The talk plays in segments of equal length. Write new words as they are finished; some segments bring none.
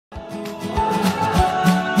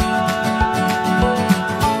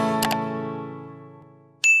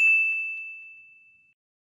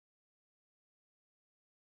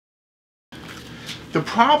The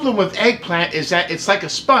problem with eggplant is that it's like a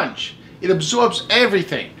sponge. It absorbs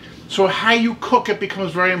everything. So how you cook it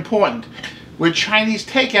becomes very important. With Chinese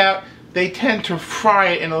takeout, they tend to fry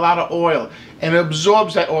it in a lot of oil, and it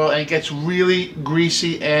absorbs that oil and it gets really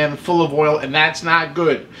greasy and full of oil, and that's not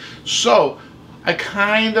good. So I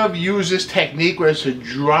kind of use this technique where it's a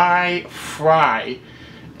dry fry,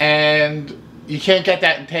 and you can't get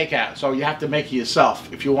that in takeout, so you have to make it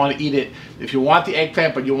yourself if you want to eat it. If you want the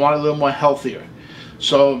eggplant but you want it a little more healthier.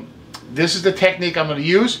 So this is the technique I'm going to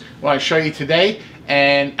use when I show you today,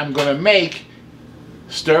 and I'm going to make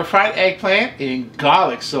stir-fried eggplant in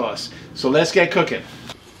garlic sauce. So let's get cooking.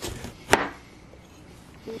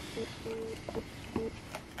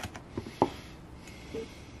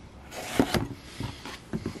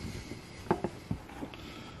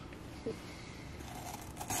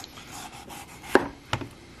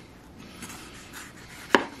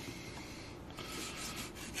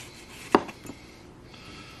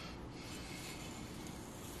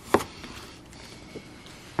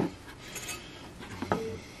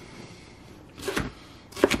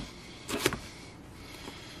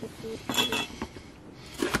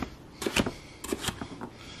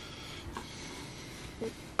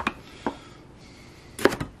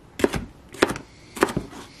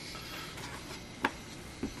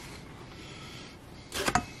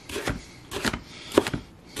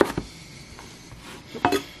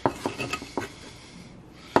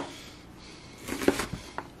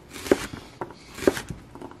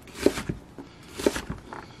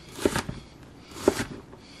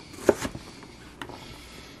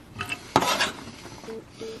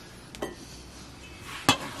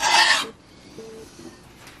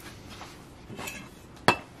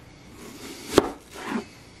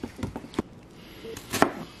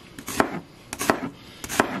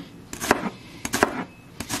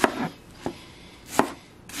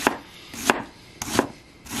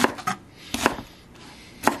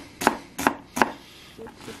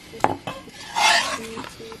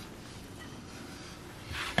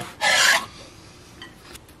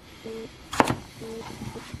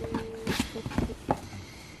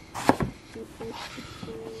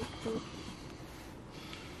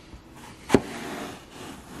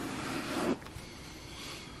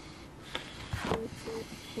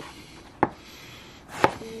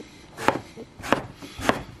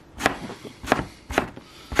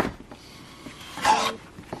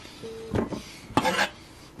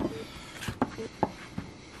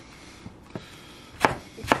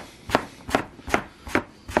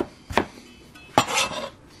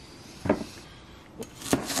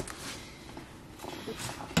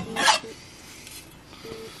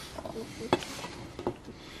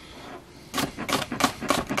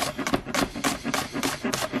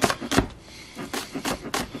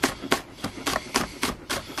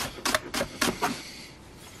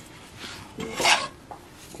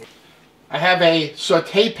 I have a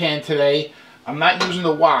saute pan today. I'm not using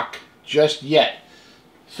the wok just yet.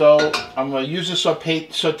 So I'm going to use the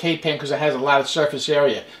saute pan because it has a lot of surface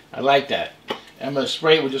area. I like that. I'm going to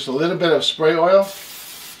spray it with just a little bit of spray oil.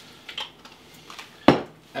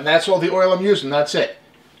 And that's all the oil I'm using. That's it.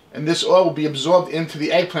 And this oil will be absorbed into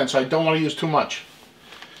the eggplant, so I don't want to use too much.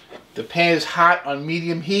 The pan is hot on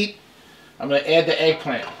medium heat. I'm going to add the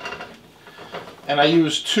eggplant. And I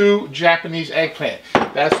use 2 Japanese eggplant.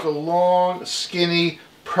 That's the long, skinny,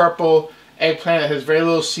 purple eggplant that has very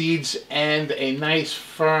little seeds and a nice,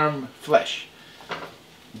 firm flesh.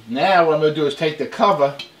 Now what I'm going to do is take the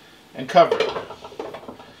cover and cover it.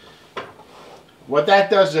 What that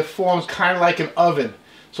does is it forms kind of like an oven.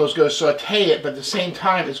 So it's going to saute it, but at the same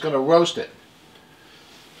time it's going to roast it.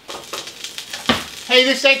 Hey,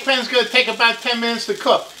 this eggplant is going to take about 10 minutes to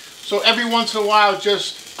cook. So every once in a while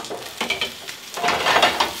just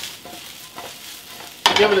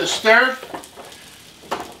give it a stir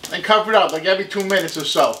and cover it up like every 2 minutes or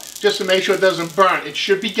so, just to make sure it doesn't burn. It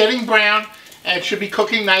should be getting brown and it should be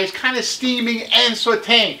cooking nice, kind of steaming and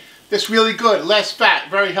sauteing. That's really good, less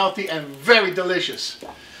fat, very healthy and very delicious.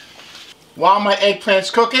 While my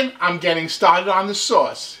eggplant's cooking, I'm getting started on the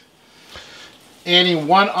sauce. Adding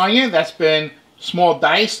 1 onion that's been small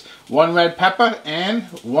diced, 1 red pepper and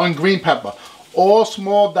 1 green pepper, all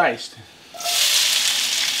small diced.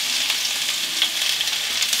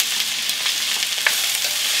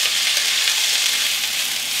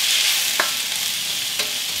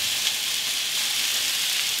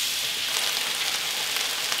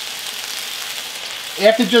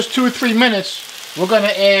 After just 2 or 3 minutes, we're going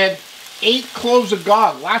to add 8 cloves of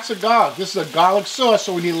garlic, lots of garlic. This is a garlic sauce,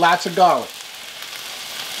 so we need lots of garlic.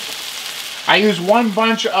 I used 1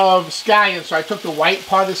 bunch of scallions, so I took the white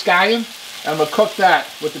part of the scallion, and I'm going to cook that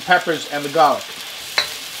with the peppers and the garlic.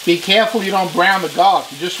 Be careful you don't brown the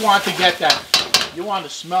garlic. You just want to get that, you want to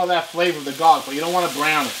smell that flavor of the garlic, but you don't want to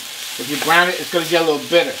brown it. If you brown it, it's going to get a little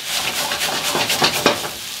bitter.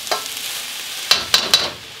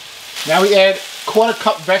 Now we add 1/4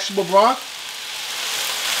 cup vegetable broth.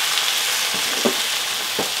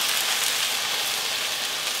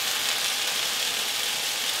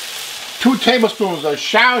 2 tablespoons of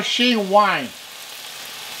Shaoxing Wine.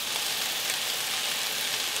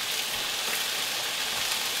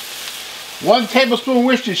 1 tablespoon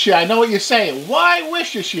Worcestershire. I know what you're saying. Why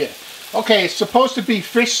Worcestershire? Okay, it's supposed to be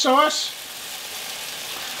fish sauce,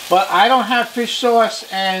 but I don't have fish sauce,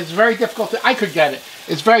 and it's very difficult to, I could get it.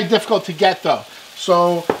 It's very difficult to get though.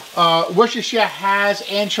 So Worcestershire has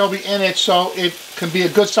anchovy in it, so it can be a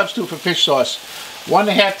good substitute for fish sauce.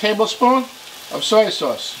 1½ tablespoon of soy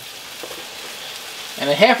sauce. And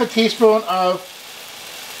 1/2 teaspoon of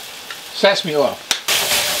sesame oil.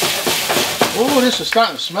 Ooh, this is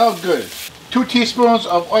starting to smell good. 2 teaspoons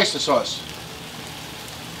of oyster sauce.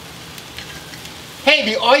 Hey,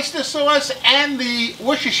 the oyster sauce and the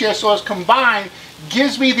Worcestershire sauce combined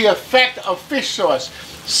gives me the effect of fish sauce.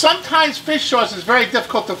 Sometimes fish sauce is very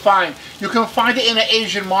difficult to find. You can find it in the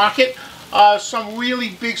Asian market. Some really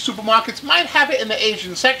big supermarkets might have it in the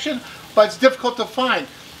Asian section, but it's difficult to find.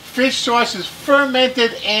 Fish sauce is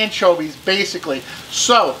fermented anchovies, basically.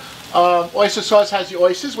 So, oyster sauce has the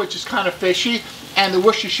oysters, which is kind of fishy, and the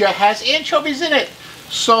Worcestershire has anchovies in it.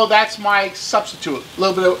 So that's my substitute. A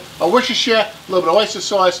little bit of Worcestershire, a little bit of oyster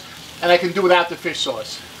sauce, and I can do without the fish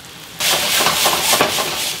sauce.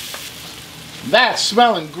 That's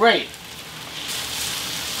smelling great.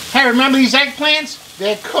 Hey, remember these eggplants?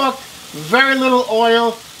 They're cooked, very little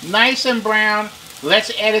oil, nice and brown.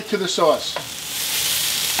 Let's add it to the sauce.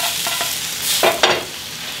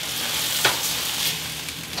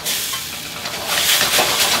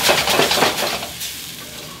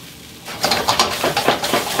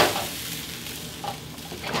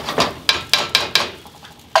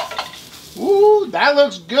 Ooh, that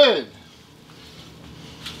looks good.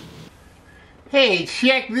 Hey,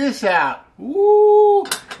 check this out. Ooh,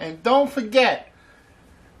 and don't forget,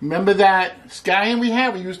 remember that scallion we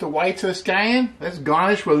had? We used the whites of the scallion. Let's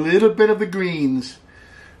garnish with a little bit of the greens.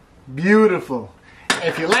 Beautiful.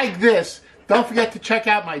 If you like this, don't forget to check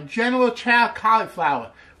out my General Chow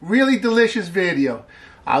cauliflower. Really delicious video.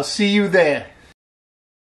 I'll see you there.